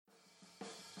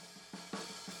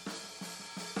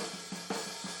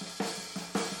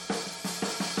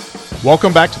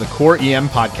Welcome back to the Core EM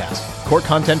Podcast. Core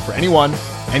content for anyone,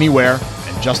 anywhere,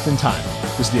 and just in time.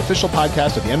 This is the official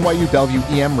podcast of the NYU Bellevue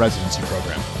EM Residency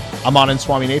Program. I'm Anand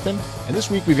Swaminathan, and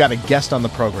this week we've got a guest on the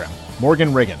program,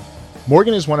 Morgan Riggin.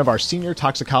 Morgan is one of our senior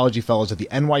toxicology fellows at the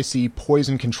NYC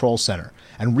Poison Control Center,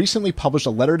 and recently published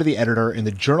a letter to the editor in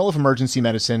the Journal of Emergency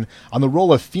Medicine on the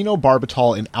role of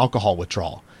phenobarbital in alcohol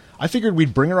withdrawal. I figured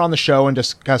we'd bring her on the show and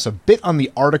discuss a bit on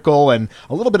the article and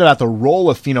a little bit about the role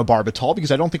of phenobarbital,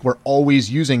 because I don't think we're always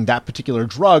using that particular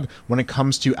drug when it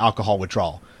comes to alcohol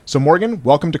withdrawal. So Morgan,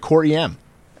 welcome to Core EM.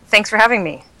 Thanks for having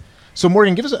me. So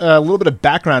Morgan, give us a little bit of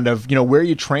background of, where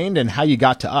you trained and how you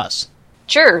got to us.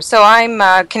 Sure. So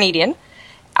I'm Canadian.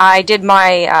 I did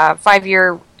my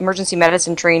 5-year emergency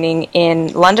medicine training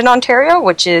in London, Ontario,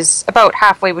 which is about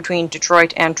halfway between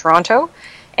Detroit and Toronto.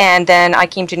 And then I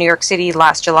came to New York City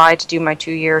last July to do my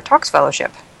 2-year Tox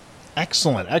Fellowship.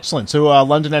 Excellent. So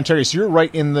London, Ontario. So you're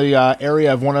right in the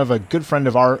area of one of a good friend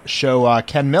of our show,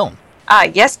 Ken Milne.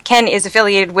 Yes, Ken is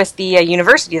affiliated with the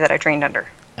university that I trained under.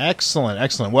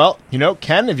 Excellent. Well,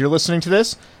 Ken, if you're listening to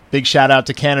this, big shout out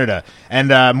to Canada. And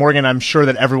Morgan, I'm sure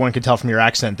that everyone could tell from your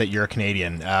accent that you're a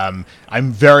Canadian.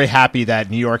 I'm very happy that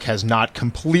New York has not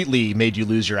completely made you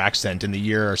lose your accent in the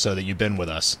year or so that you've been with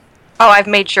us. Oh, I've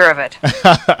made sure of it.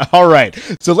 All right.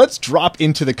 So let's drop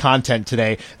into the content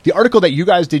today. The article that you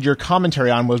guys did your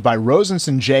commentary on was by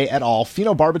Rosenson J. et al.,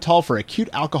 Phenobarbital for Acute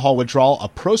Alcohol Withdrawal, a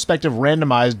prospective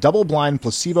randomized double-blind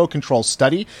placebo-controlled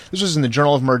study. This was in the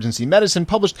Journal of Emergency Medicine,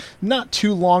 published not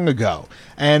too long ago.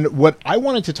 And what I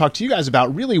wanted to talk to you guys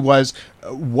about really was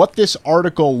what this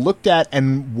article looked at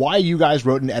and why you guys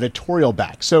wrote an editorial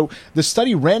back. So the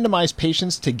study randomized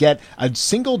patients to get a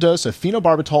single dose of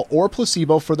phenobarbital or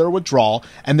placebo for their withdrawal,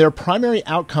 and their primary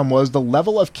outcome was the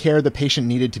level of care the patient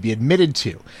needed to be admitted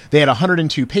to. They had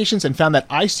 102 patients and found that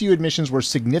ICU admissions were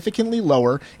significantly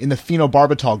lower in the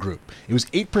phenobarbital group. It was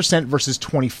 8% versus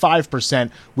 25%,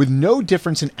 with no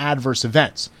difference in adverse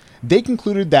events. They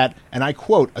concluded that, and I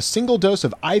quote, a single dose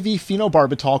of IV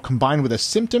phenobarbital combined with a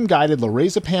symptom-guided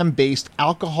lorazepam-based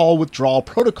alcohol withdrawal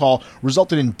protocol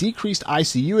resulted in decreased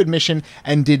ICU admission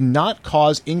and did not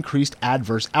cause increased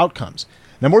adverse outcomes.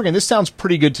 Now, Morgan, this sounds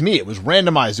pretty good to me. It was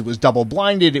randomized, it was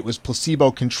double-blinded, it was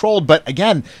placebo-controlled, but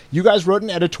again, you guys wrote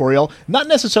an editorial, not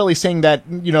necessarily saying that,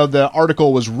 the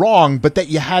article was wrong, but that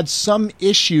you had some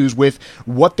issues with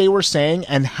what they were saying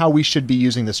and how we should be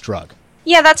using this drug.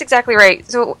 Yeah, that's exactly right.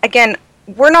 So again,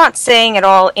 we're not saying at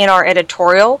all in our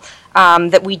editorial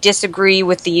that we disagree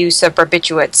with the use of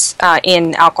barbiturates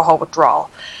in alcohol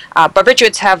withdrawal.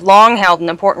 Barbiturates have long held an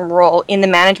important role in the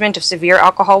management of severe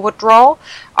alcohol withdrawal.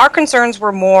 Our concerns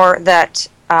were more that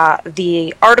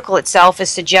the article itself is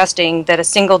suggesting that a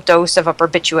single dose of a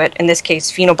barbiturate, in this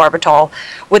case phenobarbital,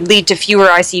 would lead to fewer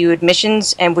ICU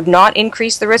admissions and would not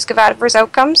increase the risk of adverse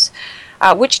outcomes,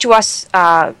 which to us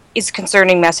is a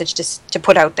concerning message to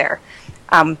put out there.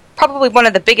 Probably one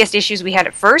of the biggest issues we had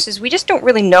at first is we just don't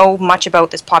really know much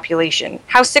about this population.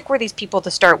 How sick were these people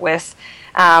to start with?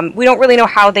 We don't really know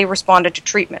how they responded to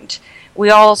treatment. We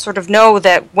all sort of know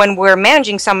that when we're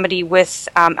managing somebody with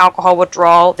alcohol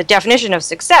withdrawal, the definition of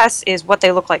success is what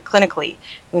they look like clinically.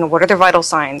 What are their vital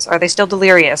signs? Are they still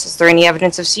delirious? Is there any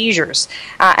evidence of seizures?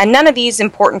 And none of these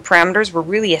important parameters were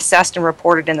really assessed and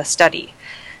reported in the study.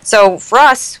 So for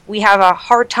us, we have a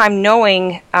hard time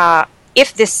knowing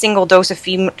if this single dose of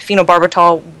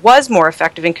phenobarbital was more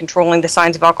effective in controlling the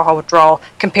signs of alcohol withdrawal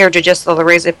compared to just the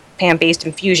lorazepam-based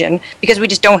infusion, because we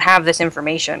just don't have this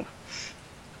information.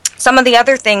 Some of the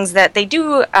other things that they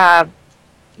do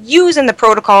use in the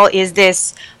protocol is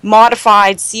this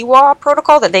modified CWA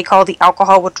protocol that they call the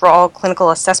Alcohol Withdrawal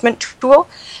Clinical Assessment Tool.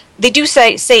 They do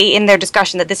say in their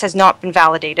discussion that this has not been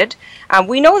validated.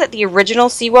 We know that the original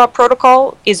CWA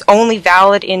protocol is only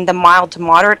valid in the mild to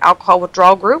moderate alcohol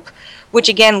withdrawal group, which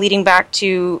again, leading back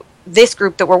to this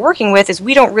group that we're working with, is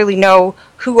we don't really know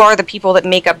who are the people that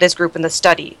make up this group in the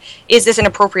study. Is this an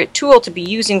appropriate tool to be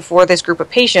using for this group of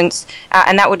patients?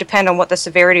 And that would depend on what the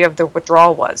severity of the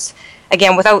withdrawal was.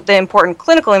 Again, without the important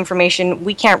clinical information,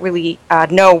 we can't really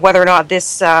know whether or not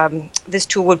this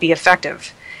tool would be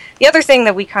effective. The other thing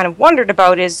that we kind of wondered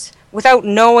about is, without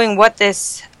knowing what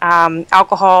this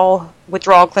alcohol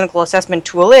withdrawal clinical assessment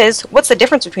tool is, what's the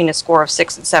difference between a score of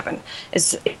 6 and 7?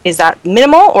 Is that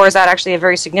minimal, or is that actually a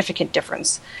very significant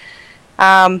difference?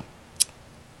 Sort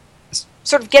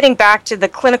of getting back to the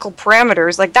clinical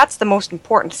parameters, that's the most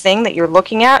important thing that you're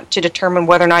looking at to determine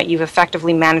whether or not you've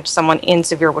effectively managed someone in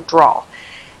severe withdrawal.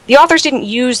 The authors didn't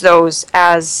use those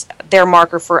as their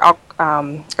marker for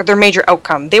or their major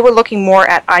outcome. They were looking more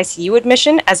at ICU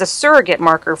admission as a surrogate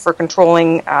marker for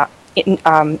controlling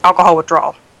alcohol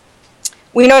withdrawal.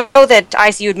 We know that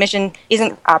ICU admission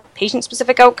isn't a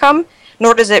patient-specific outcome,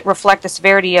 nor does it reflect the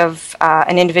severity of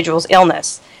an individual's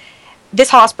illness. This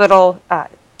hospital,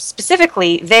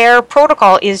 specifically, their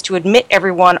protocol is to admit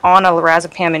everyone on a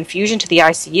lorazepam infusion to the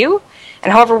ICU.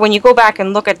 And however, when you go back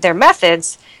and look at their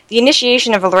methods, the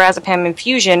initiation of a lorazepam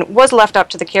infusion was left up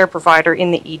to the care provider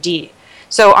in the ED.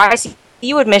 So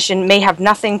ICU admission may have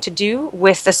nothing to do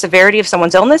with the severity of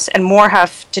someone's illness and more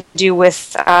have to do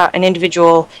with an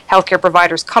individual healthcare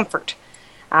provider's comfort.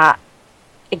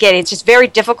 Again, it's just very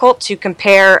difficult to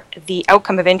compare the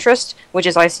outcome of interest, which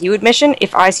is ICU admission,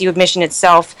 if ICU admission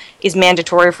itself is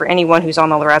mandatory for anyone who's on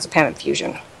the lorazepam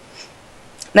infusion.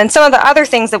 Then some of the other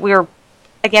things that we were,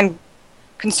 again,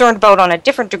 concerned about on a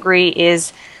different degree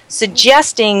is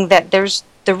suggesting that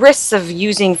the risks of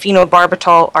using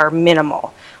phenobarbital are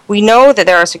minimal. We know that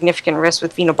there are significant risks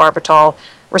with phenobarbital,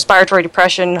 respiratory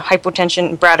depression, hypotension,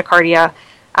 and bradycardia,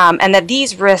 and that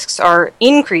these risks are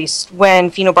increased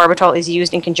when phenobarbital is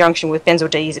used in conjunction with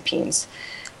benzodiazepines.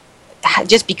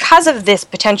 Just because of this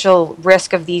potential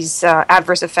risk of these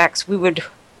adverse effects, we would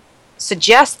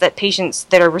suggest that patients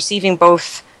that are receiving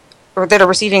both or that are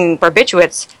receiving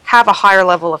barbiturates have a higher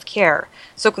level of care.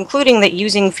 So concluding that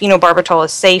using phenobarbital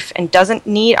is safe and doesn't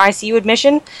need ICU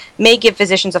admission may give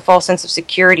physicians a false sense of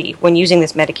security when using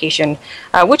this medication,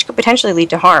 which could potentially lead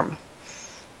to harm.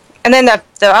 And then the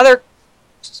other,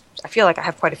 I feel like I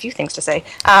have quite a few things to say,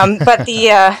 but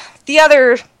the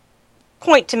other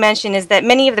point to mention is that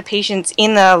many of the patients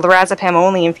in the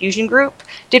lorazepam-only infusion group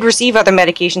did receive other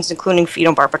medications, including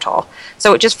phenobarbital.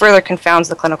 So it just further confounds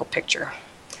the clinical picture.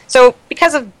 So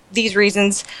because of these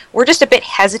reasons, we're just a bit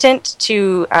hesitant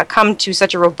to come to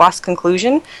such a robust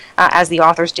conclusion as the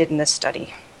authors did in this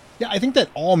study. Yeah, I think that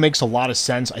all makes a lot of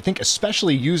sense. I think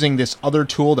especially using this other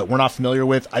tool that we're not familiar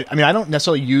with. I mean, I don't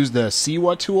necessarily use the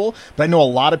CEWA tool, but I know a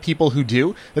lot of people who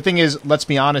do. The thing is, let's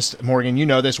be honest, Morgan, you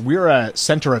know this, we're a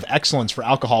center of excellence for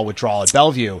alcohol withdrawal at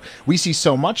Bellevue. We see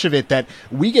so much of it that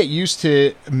we get used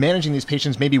to managing these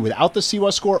patients maybe without the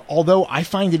CEWA score, although I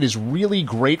find it is really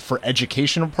great for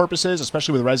educational purposes,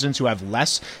 especially with residents who have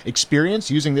less experience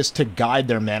using this to guide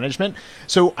their management.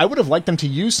 So I would have liked them to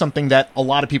use something that a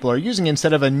lot of people are using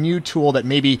instead of a new tool that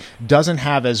maybe doesn't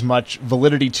have as much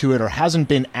validity to it or hasn't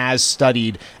been as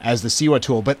studied as the CEWA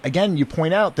tool. But again, you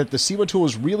point out that the CEWA tool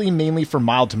is really mainly for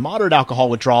mild to moderate alcohol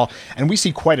withdrawal, and we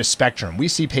see quite a spectrum. We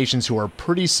see patients who are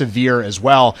pretty severe as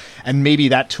well, and maybe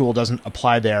that tool doesn't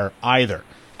apply there either.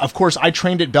 Of course, I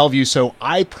trained at Bellevue, so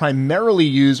I primarily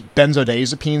use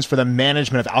benzodiazepines for the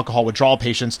management of alcohol withdrawal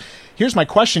patients. Here's my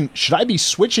question. Should I be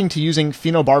switching to using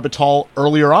phenobarbital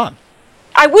earlier on?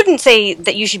 I wouldn't say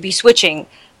that you should be switching.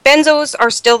 Benzos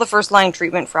are still the first-line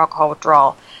treatment for alcohol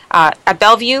withdrawal. At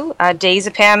Bellevue,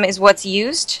 diazepam is what's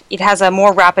used. It has a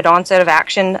more rapid onset of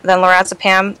action than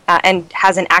lorazepam and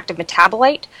has an active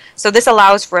metabolite. So this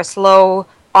allows for a slow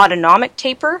autonomic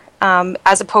taper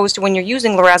as opposed to when you're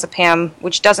using lorazepam,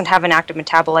 which doesn't have an active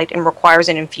metabolite and requires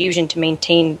an infusion to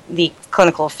maintain the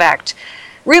clinical effect.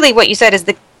 Really, what you said is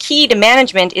the key to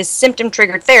management is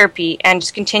symptom-triggered therapy and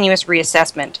just continuous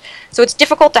reassessment. So it's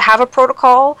difficult to have a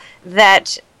protocol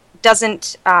that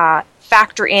doesn't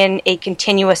factor in a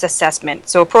continuous assessment.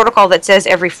 So a protocol that says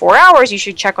every 4 hours you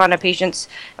should check on a patient's,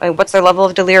 what's their level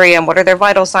of delirium, what are their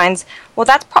vital signs. Well,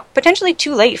 that's potentially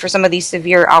too late for some of these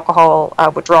severe alcohol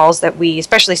withdrawals that we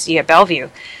especially see at Bellevue.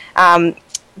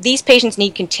 These patients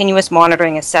need continuous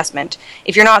monitoring assessment.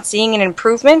 If you're not seeing an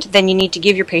improvement, then you need to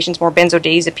give your patients more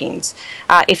benzodiazepines.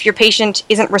 If your patient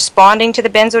isn't responding to the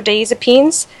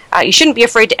benzodiazepines, you shouldn't be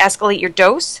afraid to escalate your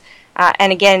dose.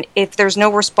 And again, if there's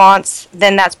no response,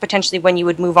 then that's potentially when you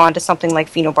would move on to something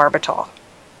like phenobarbital.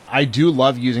 I do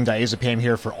love using diazepam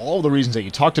here for all the reasons that you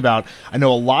talked about. I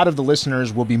know a lot of the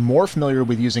listeners will be more familiar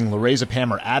with using lorazepam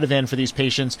or Ativan for these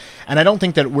patients, and I don't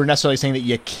think that we're necessarily saying that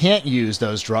you can't use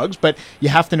those drugs, but you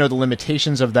have to know the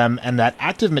limitations of them, and that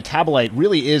active metabolite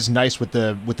really is nice with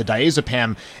the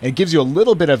diazepam. It gives you a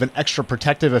little bit of an extra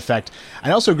protective effect.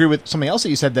 I also agree with something else that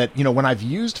you said, that when I've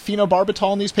used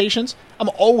phenobarbital in these patients, I'm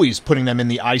always putting them in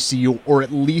the ICU or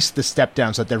at least the step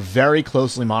down so that they're very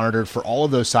closely monitored for all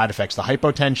of those side effects, the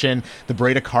hypotension, the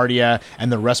bradycardia,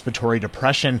 and the respiratory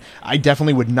depression. I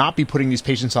definitely would not be putting these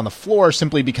patients on the floor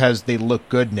simply because they look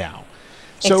good now.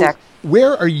 So Exactly.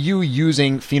 Where are you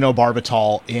using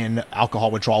phenobarbital in alcohol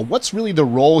withdrawal? What's really the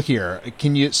role here?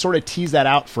 Can you sort of tease that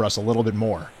out for us a little bit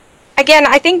more? Again,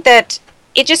 I think that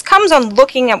it just comes on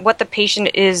looking at what the patient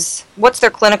is, what's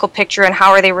their clinical picture, and how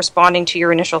are they responding to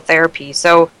your initial therapy.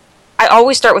 So I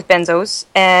always start with benzos,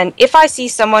 and if I see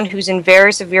someone who's in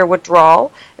very severe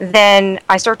withdrawal, then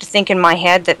I start to think in my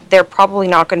head that they're probably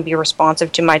not going to be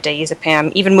responsive to my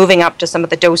diazepam, even moving up to some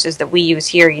of the doses that we use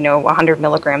here, 100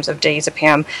 milligrams of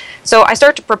diazepam. So I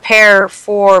start to prepare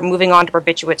for moving on to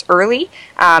barbiturates early,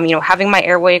 having my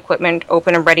airway equipment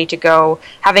open and ready to go,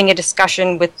 having a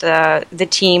discussion with the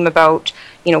team about,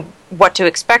 what to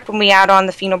expect when we add on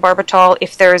the phenobarbital,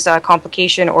 if there's a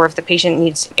complication or if the patient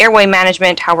needs airway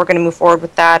management, how we're going to move forward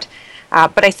with that.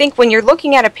 But I think when you're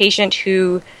looking at a patient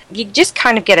who you just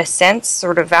kind of get a sense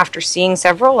sort of after seeing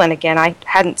several, and again, I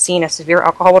hadn't seen a severe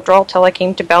alcohol withdrawal till I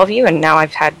came to Bellevue, and now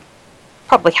I've had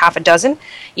probably half a dozen,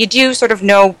 you do sort of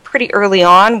know pretty early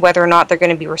on whether or not they're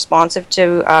going to be responsive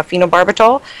to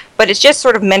phenobarbital, but it's just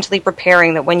sort of mentally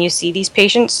preparing that when you see these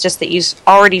patients, just that you've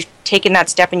already taken that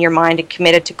step in your mind and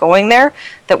committed to going there,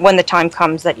 that when the time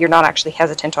comes that you're not actually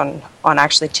hesitant on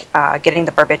actually getting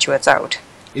the barbiturates out.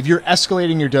 If you're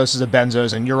escalating your doses of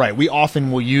benzos, and you're right, we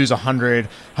often will use 100,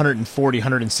 140,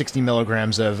 160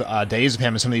 milligrams of diazepam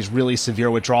in some of these really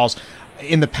severe withdrawals.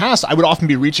 In the past, I would often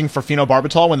be reaching for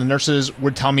phenobarbital when the nurses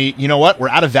would tell me, you know what, we're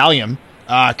out of Valium.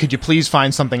 Could you please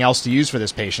find something else to use for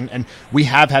this patient? And we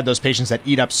have had those patients that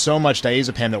eat up so much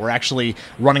diazepam that we're actually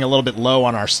running a little bit low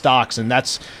on our stocks, and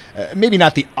that's maybe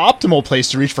not the optimal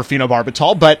place to reach for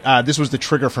phenobarbital, but this was the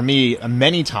trigger for me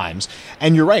many times.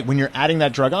 And you're right, when you're adding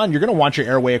that drug on, you're going to want your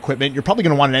airway equipment. You're probably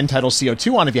going to want an end-tidal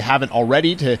CO2 on if you haven't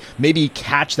already, to maybe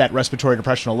catch that respiratory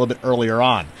depression a little bit earlier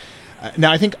on.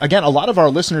 Now, I think, again, a lot of our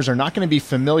listeners are not going to be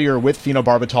familiar with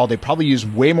phenobarbital. They probably use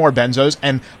way more benzos.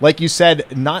 And like you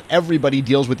said, not everybody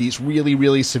deals with these really,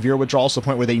 really severe withdrawals to the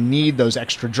point where they need those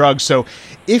extra drugs. So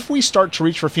if we start to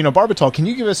reach for phenobarbital, can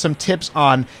you give us some tips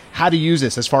on how to use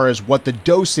this as far as what the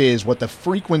dose is, what the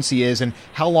frequency is, and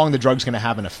how long the drug's going to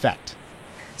have an effect?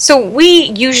 So we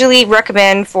usually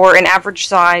recommend for an average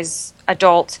size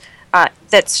adult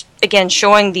that's, again,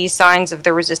 showing these signs of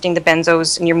they're resisting the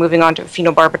benzos and you're moving on to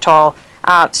phenobarbital,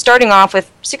 starting off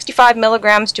with 65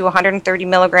 milligrams to 130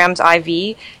 milligrams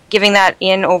IV, giving that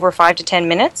in over 5 to 10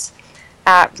 minutes.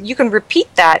 You can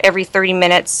repeat that every 30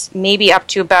 minutes, maybe up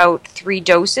to about 3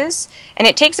 doses, and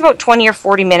it takes about 20 or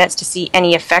 40 minutes to see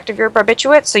any effect of your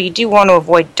barbiturate, so you do want to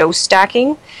avoid dose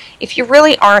stacking. If you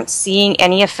really aren't seeing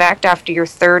any effect after your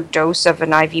 3rd dose of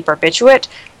an IV barbiturate,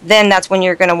 then that's when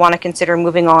you're going to want to consider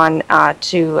moving on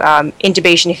to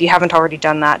intubation if you haven't already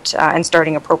done that, and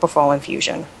starting a propofol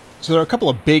infusion. So there are a couple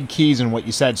of big keys in what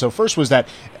you said. So first was that,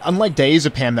 unlike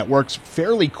diazepam that works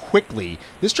fairly quickly,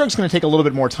 this drug's going to take a little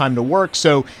bit more time to work.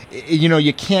 So,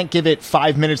 you can't give it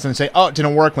 5 minutes and say, oh, it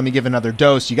didn't work, let me give another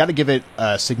dose. You got to give it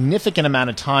a significant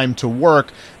amount of time to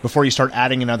work before you start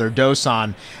adding another dose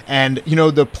on. And,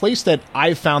 the place that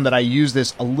I've found that I use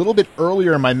this a little bit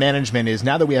earlier in my management is,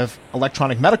 now that we have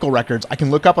electronic medical records, I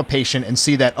can look up a patient and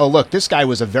see that, oh, look, this guy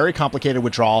was a very complicated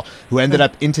withdrawal who ended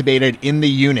up intubated in the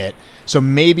unit. So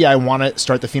maybe I want to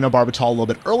start the phenobarbital a little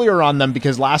bit earlier on them,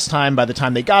 because last time, by the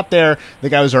time they got there, the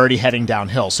guy was already heading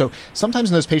downhill. So sometimes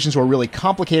in those patients who are really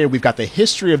complicated, we've got the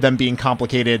history of them being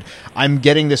complicated, I'm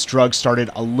getting this drug started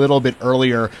a little bit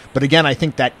earlier. But again, I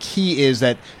think that key is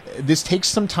that this takes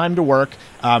some time to work.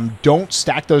 Don't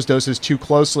stack those doses too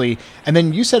closely. And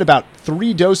then you said about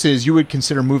 3 doses, you would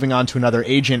consider moving on to another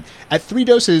agent. At 3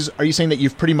 doses, are you saying that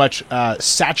you've pretty much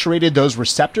saturated those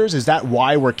receptors? Is that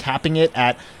why we're capping it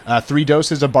at 3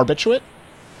 doses of barbiturate?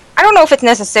 I don't know if it's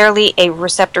necessarily a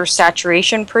receptor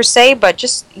saturation per se, but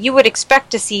just you would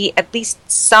expect to see at least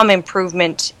some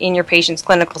improvement in your patient's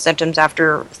clinical symptoms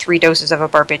after 3 doses of a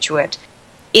barbiturate.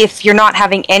 If you're not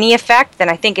having any effect, then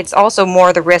I think it's also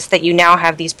more the risk that you now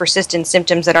have these persistent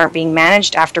symptoms that aren't being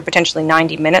managed after potentially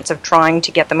 90 minutes of trying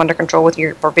to get them under control with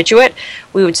your barbiturate.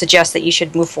 We would suggest that you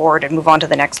should move forward and move on to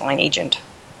the next line agent.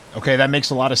 Okay, that makes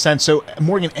a lot of sense. So,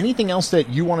 Morgan, anything else that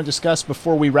you want to discuss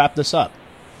before we wrap this up?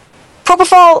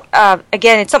 Propofol,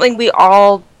 again, it's something we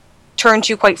all turn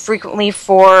to quite frequently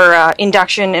for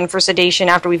induction and for sedation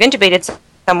after we've intubated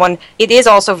someone. It is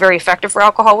also very effective for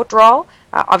alcohol withdrawal.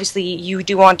 Obviously, you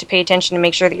do want to pay attention to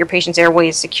make sure that your patient's airway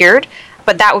is secured,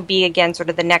 but that would be, again, sort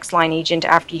of the next line agent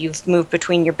after you've moved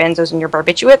between your benzos and your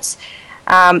barbiturates.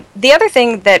 The other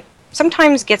thing that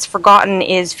sometimes gets forgotten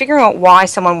is figuring out why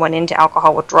someone went into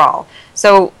alcohol withdrawal.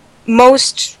 So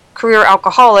most career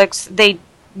alcoholics, they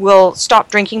will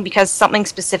stop drinking because something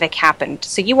specific happened.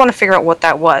 So you want to figure out what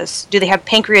that was. Do they have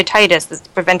pancreatitis that's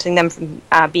preventing them from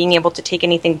being able to take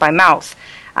anything by mouth?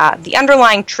 The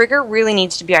underlying trigger really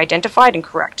needs to be identified and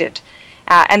corrected.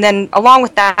 And then along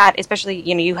with that, especially,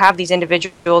 you have these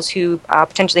individuals who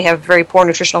potentially have very poor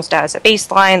nutritional status at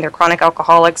baseline, they're chronic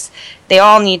alcoholics, they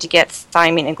all need to get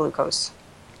thiamine and glucose.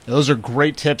 Those are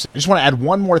great tips. I just want to add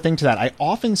one more thing to that. I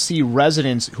often see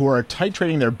residents who are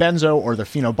titrating their benzo or their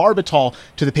phenobarbital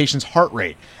to the patient's heart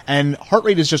rate. And heart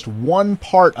rate is just one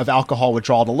part of alcohol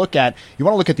withdrawal to look at. You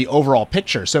want to look at the overall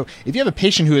picture. So if you have a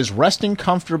patient who is resting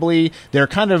comfortably, they're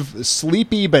kind of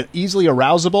sleepy but easily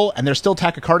arousable, and they're still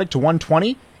tachycardic to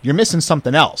 120, you're missing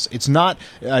something else. It's not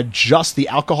just the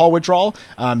alcohol withdrawal.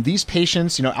 These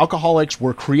patients, alcoholics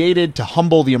were created to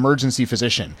humble the emergency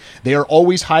physician. They are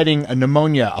always hiding a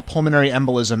pneumonia, a pulmonary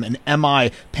embolism, an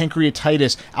MI,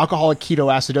 pancreatitis, alcoholic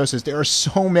ketoacidosis. There are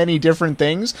so many different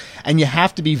things, and you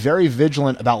have to be very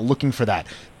vigilant about looking for that.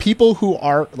 People who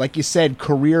are, like you said,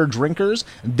 career drinkers,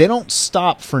 they don't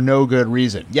stop for no good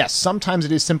reason. Yes, sometimes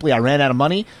it is simply I ran out of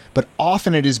money, but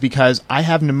often it is because I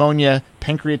have pneumonia,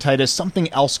 pancreatitis,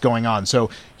 something else going on. So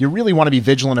you really want to be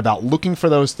vigilant about looking for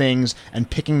those things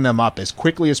and picking them up as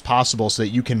quickly as possible so that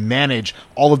you can manage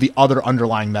all of the other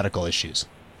underlying medical issues.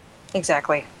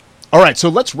 Exactly. All right, so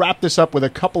let's wrap this up with a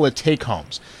couple of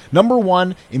take-homes. Number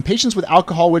one, in patients with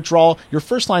alcohol withdrawal, your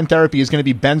first-line therapy is going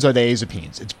to be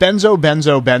benzodiazepines. It's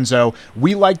benzo.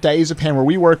 We like diazepam where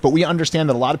we work, but we understand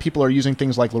that a lot of people are using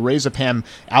things like lorazepam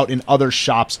out in other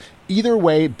shops. Either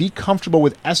way, be comfortable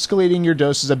with escalating your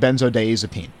doses of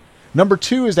benzodiazepine. Number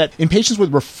two is that in patients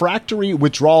with refractory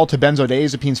withdrawal to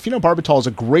benzodiazepines, phenobarbital is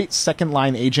a great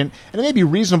second-line agent, and it may be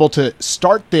reasonable to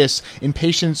start this in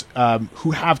patients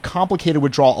who have complicated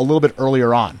withdrawal a little bit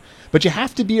earlier on. But you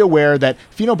have to be aware that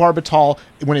phenobarbital,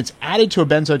 when it's added to a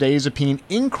benzodiazepine,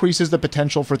 increases the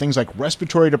potential for things like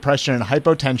respiratory depression and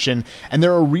hypotension, and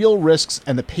there are real risks,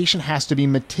 and the patient has to be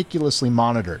meticulously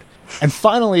monitored. And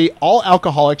finally, all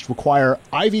alcoholics require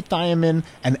IV thiamine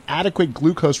and adequate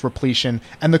glucose repletion,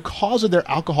 and the cause of their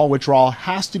alcohol withdrawal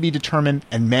has to be determined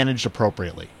and managed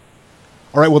appropriately.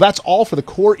 All right, well, that's all for the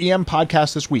Core EM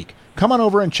podcast this week. Come on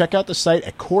over and check out the site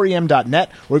at coreem.net,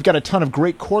 where we've got a ton of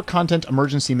great core content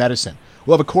emergency medicine.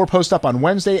 We'll have a core post up on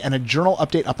Wednesday and a journal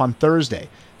update up on Thursday.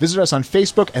 Visit us on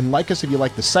Facebook and like us if you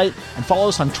like the site, and follow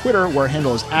us on Twitter, where our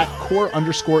handle is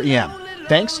 @core_EM.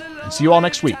 Thanks, and see you all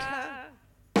next week.